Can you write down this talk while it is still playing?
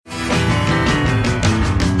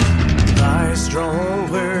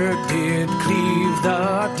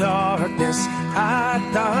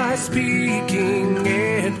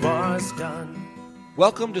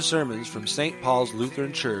Welcome to sermons from St. Paul's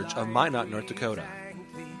Lutheran Church of Minot, North Dakota.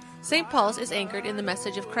 St. Paul's is anchored in the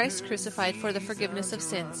message of Christ crucified for the forgiveness of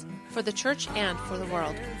sins, for the church and for the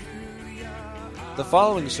world. The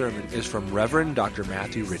following sermon is from Reverend Dr.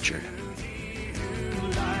 Matthew Richard.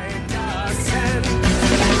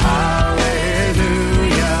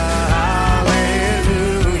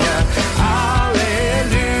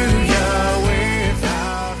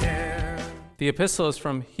 The epistle is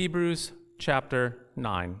from Hebrews chapter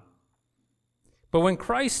 9. But when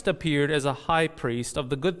Christ appeared as a high priest of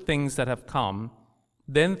the good things that have come,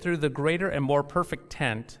 then through the greater and more perfect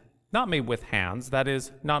tent, not made with hands, that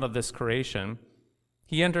is, not of this creation,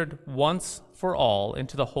 he entered once for all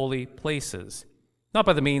into the holy places, not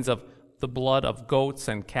by the means of the blood of goats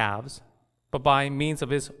and calves, but by means of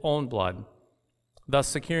his own blood, thus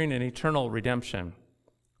securing an eternal redemption.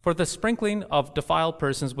 For the sprinkling of defiled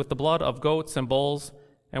persons with the blood of goats and bulls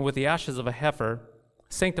and with the ashes of a heifer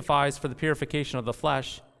sanctifies for the purification of the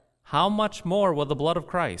flesh, how much more will the blood of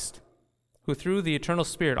Christ, who through the eternal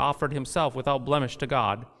Spirit offered himself without blemish to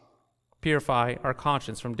God, purify our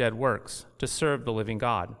conscience from dead works to serve the living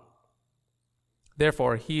God?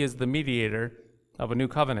 Therefore, he is the mediator of a new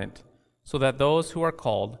covenant, so that those who are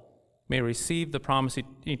called may receive the promised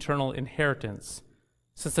eternal inheritance,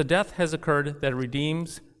 since the death has occurred that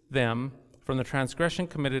redeems them from the transgression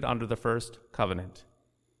committed under the first covenant.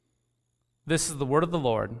 This is the word of the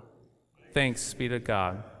Lord. Thanks be to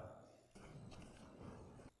God.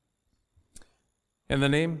 In the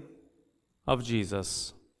name of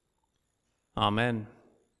Jesus, Amen.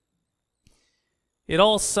 It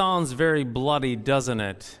all sounds very bloody, doesn't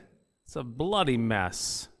it? It's a bloody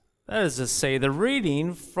mess. That is to say, the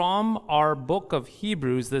reading from our book of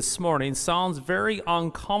Hebrews this morning sounds very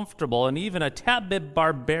uncomfortable and even a tad bit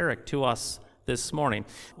barbaric to us this morning.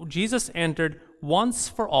 Jesus entered once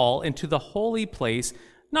for all into the holy place,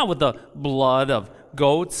 not with the blood of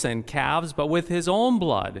goats and calves, but with his own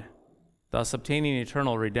blood, thus obtaining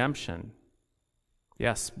eternal redemption.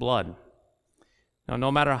 Yes, blood. Now,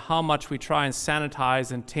 no matter how much we try and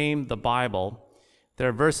sanitize and tame the Bible, there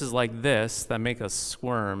are verses like this that make us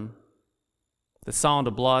squirm. The sound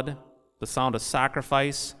of blood, the sound of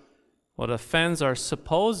sacrifice, what offends our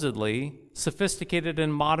supposedly sophisticated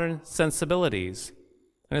and modern sensibilities.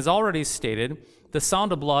 And as already stated, the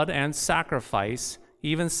sound of blood and sacrifice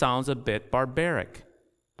even sounds a bit barbaric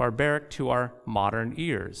to our modern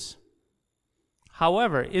ears.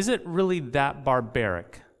 However, is it really that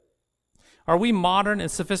barbaric? Are we modern and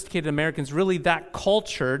sophisticated Americans really that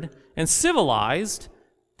cultured and civilized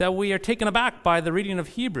that we are taken aback by the reading of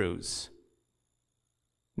Hebrews?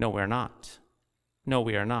 No, we're not. No,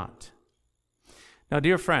 we are not. Now,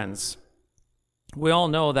 dear friends, we all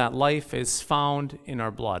know that life is found in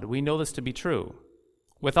our blood. We know this to be true.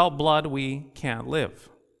 Without blood, we can't live.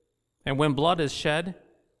 And when blood is shed,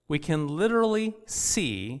 we can literally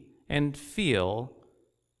see and feel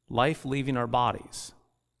life leaving our bodies.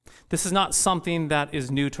 This is not something that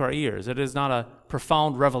is new to our ears. It is not a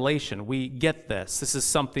profound revelation. We get this. This is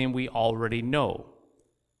something we already know.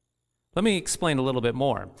 Let me explain a little bit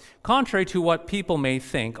more. Contrary to what people may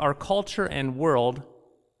think, our culture and world,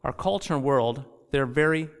 they're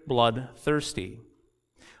very bloodthirsty.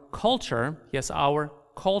 Our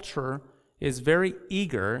culture is very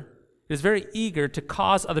eager to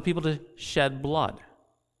cause other people to shed blood.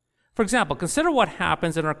 For example, consider what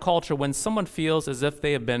happens in our culture when someone feels as if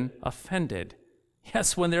they have been offended.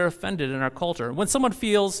 Yes, when they're offended in our culture. When someone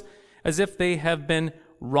feels as if they have been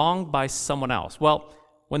wronged by someone else. Well,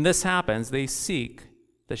 when this happens, they seek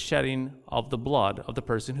the shedding of the blood of the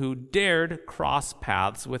person who dared cross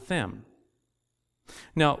paths with them.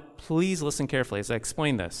 Now, please listen carefully as I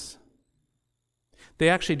explain this. They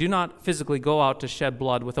actually do not physically go out to shed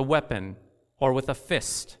blood with a weapon or with a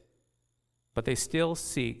fist, but they still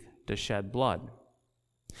seek to shed blood.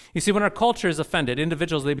 You see, when our culture is offended,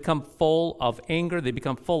 individuals, they become full of anger, they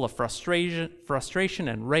become full of frustration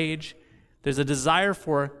and rage. There's a desire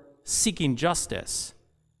for seeking justice,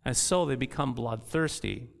 and so they become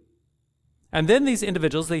bloodthirsty. And then these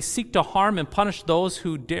individuals, they seek to harm and punish those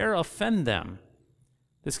who dare offend them.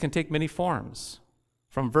 This can take many forms,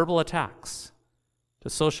 from verbal attacks to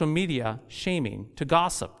social media shaming, to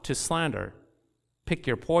gossip, to slander. Pick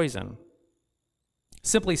your poison.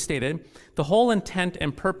 Simply stated, the whole intent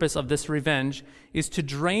and purpose of this revenge is to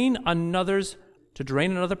drain another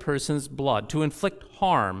person's blood, to inflict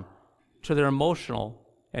harm to their emotional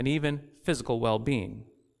and even physical well-being.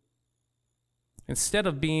 Instead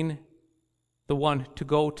of being the one to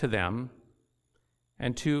go to them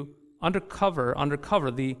and to uncover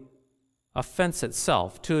the offense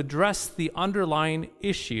itself, to address the underlying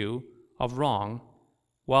issue of wrong,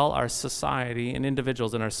 Well, our society and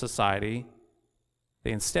individuals in our society,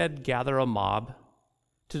 they instead gather a mob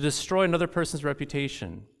to destroy another person's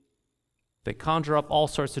reputation. They conjure up all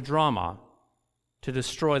sorts of drama to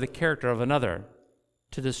destroy the character of another,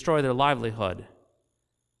 to destroy their livelihood.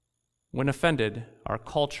 When offended, our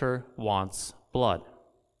culture wants blood.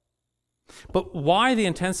 But why the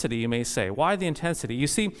intensity, you may say? Why the intensity? You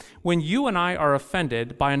see, when you and I are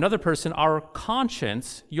offended by another person, our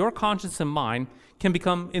conscience, your conscience and mine, can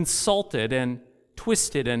become insulted and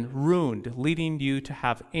twisted and ruined, leading you to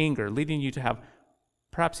have anger, leading you to have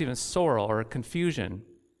perhaps even sorrow or confusion,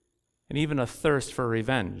 and even a thirst for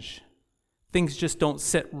revenge. Things just don't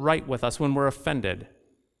sit right with us when we're offended.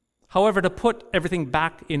 However, to put everything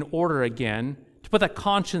back in order again, to put that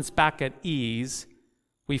conscience back at ease,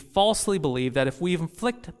 we falsely believe that if we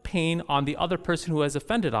inflict pain on the other person who has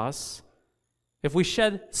offended us, if we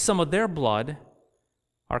shed some of their blood,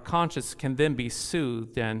 our conscience can then be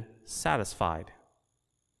soothed and satisfied.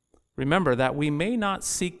 Remember that we may not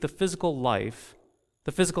seek the physical life,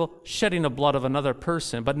 the physical shedding of blood of another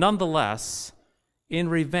person, but nonetheless, in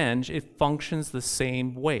revenge, it functions the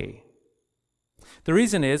same way. The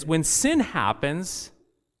reason is, when sin happens,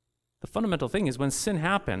 the fundamental thing is when sin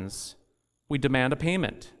happens, we demand a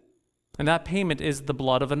payment. And that payment is the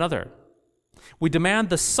blood of another. We demand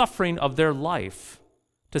the suffering of their life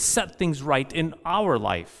to set things right in our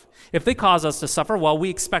life. If they cause us to suffer, well, we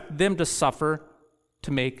expect them to suffer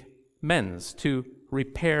to make amends, to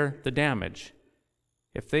repair the damage.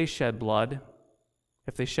 If they shed blood,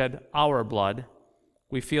 if they shed our blood,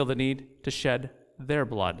 we feel the need to shed their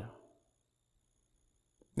blood.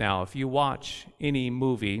 Now, if you watch any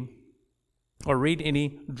movie or read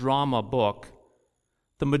any drama book,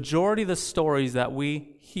 the majority of the stories that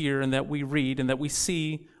we hear and that we read and that we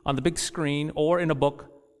see on the big screen or in a book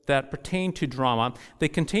that pertain to drama, they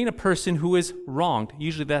contain a person who is wronged.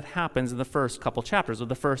 Usually that happens in the first couple chapters or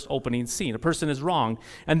the first opening scene. A person is wronged,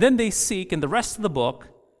 and then they seek in the rest of the book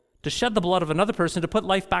to shed the blood of another person to put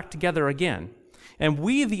life back together again. And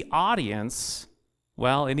we, the audience,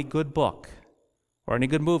 well, any good book or any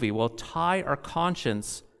good movie will tie our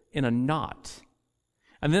conscience in a knot.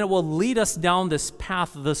 And then it will lead us down this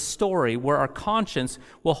path of the story where our conscience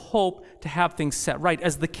will hope to have things set right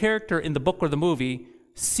as the character in the book or the movie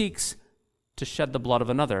seeks to shed the blood of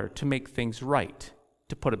another, to make things right,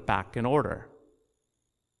 to put it back in order.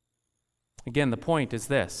 Again, the point is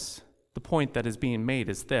this. The point that is being made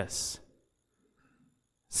is this.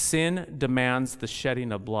 Sin demands the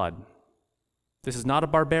shedding of blood. This is not a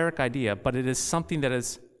barbaric idea, but it is something that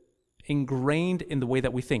is ingrained in the way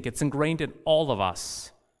that we think. It's ingrained in all of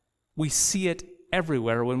us. We see it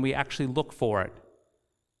everywhere when we actually look for it.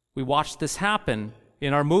 We watch this happen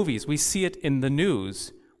in our movies. We see it in the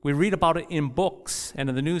news. We read about it in books and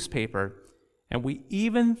in the newspaper. And we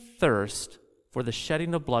even thirst for the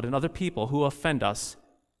shedding of blood in other people who offend us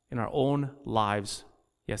in our own lives.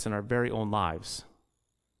 Yes, in our very own lives.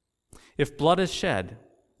 If blood is shed,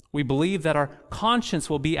 we believe that our conscience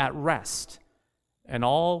will be at rest and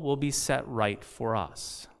all will be set right for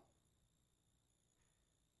us.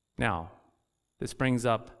 Now, this brings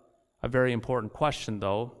up a very important question,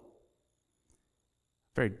 though.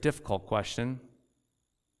 Very difficult question.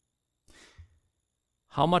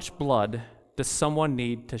 How much blood does someone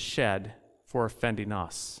need to shed for offending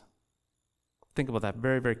us? Think about that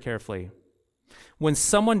very, very carefully. When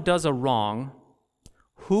someone does a wrong,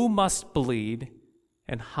 who must bleed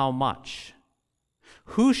and how much?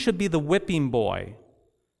 Who should be the whipping boy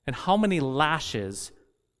and how many lashes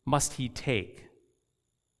must he take?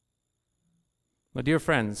 My dear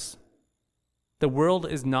friends, the world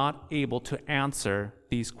is not able to answer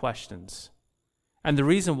these questions. And the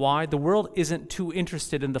reason why, the world isn't too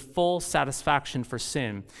interested in the full satisfaction for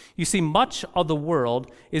sin. You see, much of the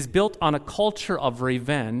world is built on a culture of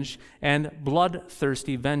revenge and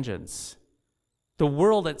bloodthirsty vengeance. The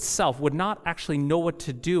world itself would not actually know what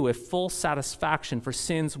to do if full satisfaction for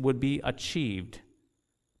sins would be achieved.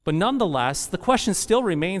 But nonetheless, the question still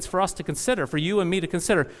remains for us to consider, for you and me to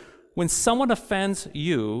consider. When someone offends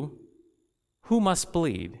you, who must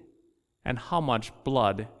bleed? And how much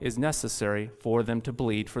blood is necessary for them to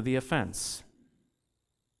bleed for the offense?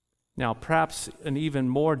 Now, perhaps an even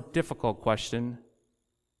more difficult question.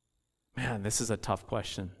 Man, this is a tough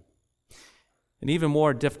question. An even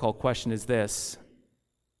more difficult question is this.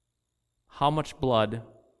 How much blood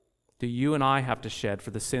do you and I have to shed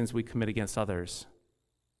for the sins we commit against others?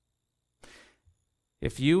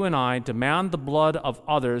 If you and I demand the blood of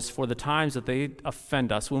others for the times that they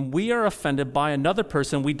offend us, when we are offended by another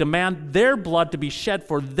person, we demand their blood to be shed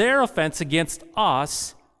for their offense against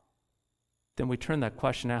us, then we turn that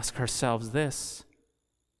question and ask ourselves this: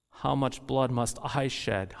 how much blood must I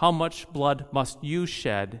shed? How much blood must you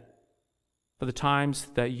shed for the times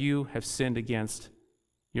that you have sinned against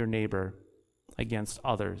your neighbor, against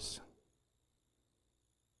others?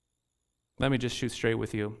 Let me just shoot straight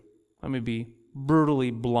with you. Let me be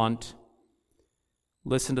brutally blunt.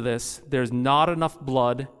 Listen to this. There's not enough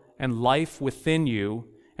blood and life within you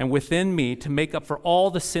and within me to make up for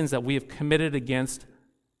all the sins that we have committed against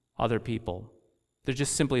other people. There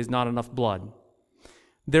just simply is not enough blood.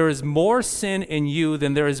 There is more sin in you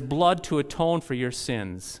than there is blood to atone for your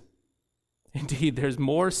sins. Indeed, there's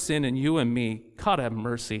more sin in you and me. God have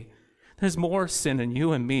mercy. There's more sin in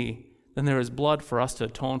you and me than there is blood for us to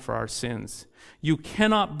atone for our sins. You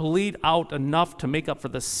cannot bleed out enough to make up for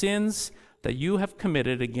the sins that you have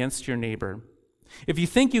committed against your neighbor. If you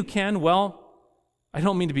think you can, well, I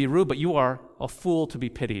don't mean to be rude, but you are a fool to be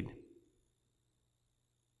pitied.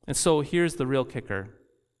 And so here's the real kicker.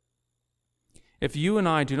 If you and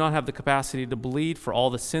I do not have the capacity to bleed for all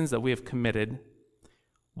the sins that we have committed,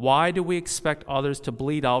 why do we expect others to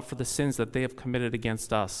bleed out for the sins that they have committed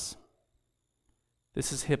against us?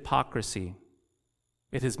 This is hypocrisy.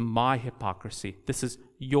 It is my hypocrisy. This is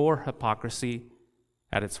your hypocrisy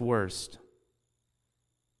at its worst.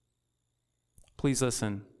 Please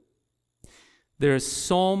listen. There is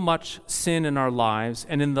so much sin in our lives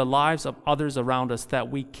and in the lives of others around us that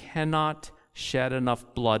we cannot shed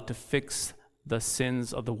enough blood to fix the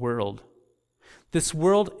sins of the world. This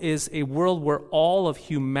world is a world where all of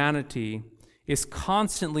humanity is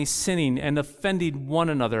constantly sinning and offending one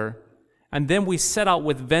another, and then we set out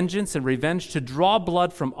with vengeance and revenge to draw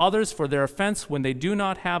blood from others for their offense when they do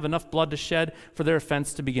not have enough blood to shed for their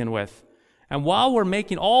offense to begin with. And while we're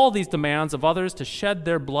making all these demands of others to shed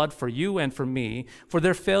their blood for you and for me, for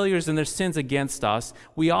their failures and their sins against us,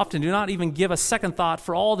 we often do not even give a second thought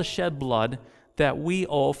for all the shed blood that we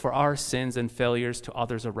owe for our sins and failures to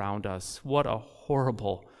others around us. What a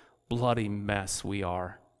horrible, bloody mess we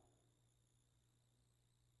are.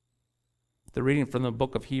 The reading from the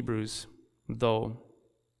book of Hebrews, though,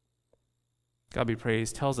 God be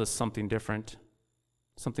praised, tells us something different,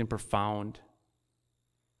 something profound,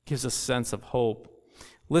 gives us a sense of hope.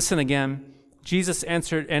 Listen again. Jesus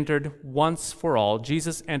entered once for all.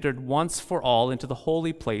 Jesus entered once for all into the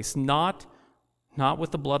holy place, not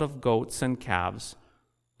with the blood of goats and calves,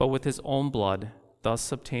 but with his own blood,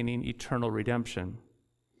 thus obtaining eternal redemption.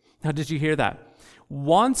 Now, did you hear that?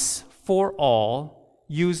 Once for all,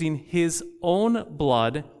 using his own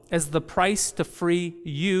blood as the price to free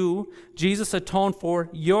you, Jesus atoned for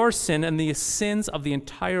your sin and the sins of the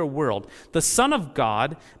entire world. The Son of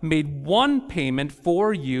God made one payment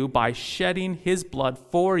for you by shedding his blood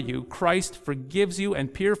for you. Christ forgives you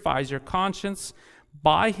and purifies your conscience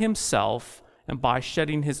by himself, and by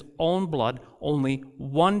shedding his own blood only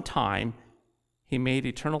one time, he made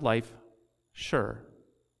eternal life sure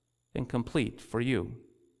and complete for you.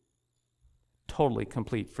 Totally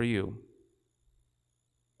complete for you.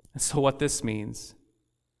 And so what this means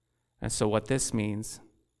is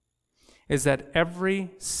that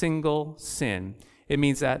every single sin, it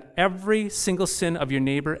means that every single sin of your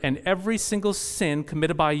neighbor and every single sin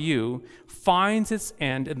committed by you finds its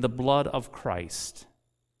end in the blood of Christ.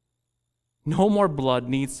 No more blood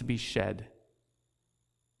needs to be shed.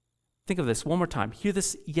 Think of this one more time. Hear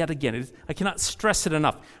this yet again. I cannot stress it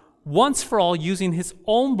enough. Once for all, using his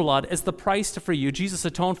own blood as the price to free you, Jesus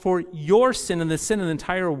atoned for your sin and the sin of the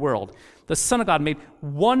entire world. The Son of God made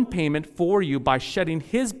one payment for you by shedding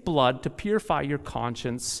his blood to purify your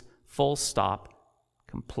conscience. Full stop.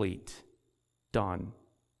 Complete. Done.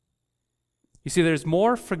 You see, there's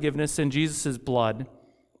more forgiveness in Jesus' blood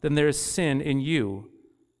than there is sin in you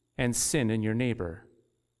and sin in your neighbor.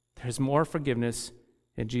 There's more forgiveness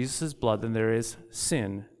in Jesus' blood than there is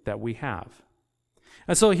sin that we have.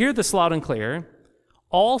 And so hear this loud and clear.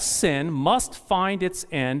 All sin must find its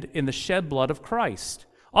end in the shed blood of Christ.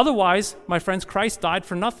 Otherwise, my friends, Christ died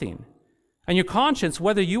for nothing. And your conscience,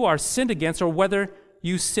 whether you are sinned against or whether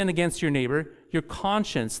you sin against your neighbor, your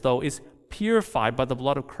conscience, though, is purified by the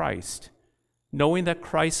blood of Christ, knowing that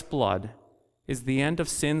Christ's blood is the end of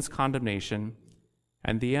sin's condemnation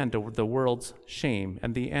and the end of the world's shame,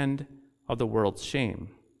 and the end of the world's shame.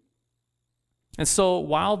 And so,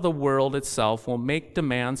 while the world itself will make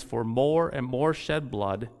demands for more and more shed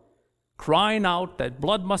blood, crying out that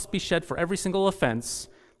blood must be shed for every single offense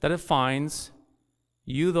that it finds,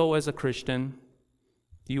 you, though, as a Christian,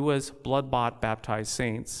 you as blood-bought, baptized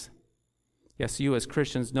saints, yes, you as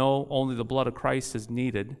Christians know only the blood of Christ is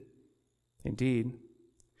needed, indeed.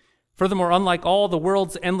 Furthermore, unlike all the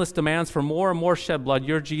world's endless demands for more and more shed blood,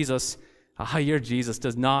 your Jesus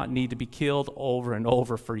does not need to be killed over and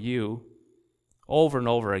over for you. over and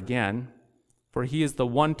over again, for he is the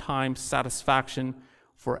one-time satisfaction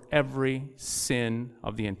for every sin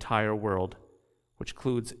of the entire world, which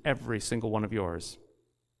includes every single one of yours.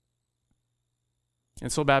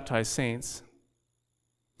 And so, baptized saints,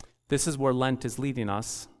 this is where Lent is leading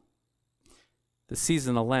us. The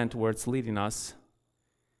season of Lent, where it's leading us.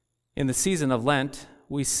 In the season of Lent,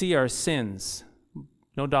 we see our sins.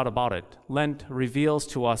 No doubt about it. Lent reveals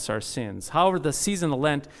to us our sins. However, the season of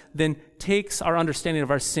Lent then takes our understanding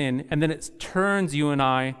of our sin, and then it turns you and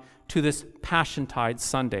I to this Passiontide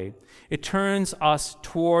Sunday. It turns us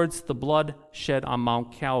towards the blood shed on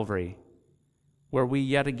Mount Calvary, where we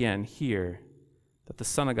yet again hear that the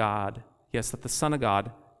Son of God, that the Son of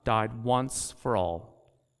God died once for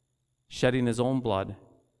all, shedding his own blood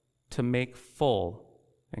to make full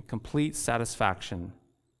and complete satisfaction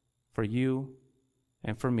for you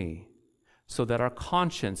and for me, so that our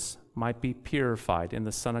conscience might be purified in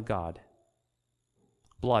the Son of God.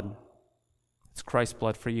 Blood, it's Christ's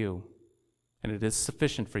blood for you, and it is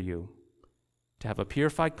sufficient for you to have a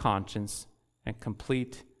purified conscience and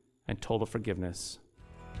complete and total forgiveness.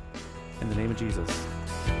 In the name of Jesus.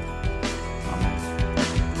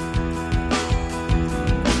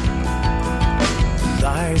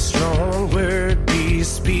 Thy strong word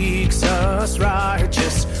bespeaks us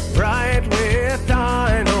righteous, bright with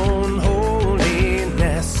thine own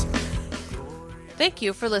holiness. Thank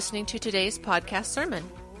you for listening to today's podcast sermon.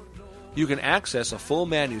 You can access a full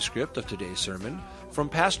manuscript of today's sermon from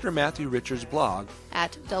Pastor Matthew Richard's blog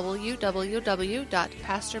at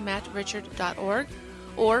www.pastormattrichard.org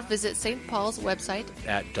or visit St. Paul's website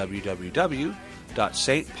at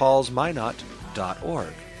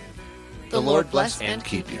www.stpaulsminot.org. The Lord bless and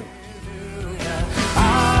keep you.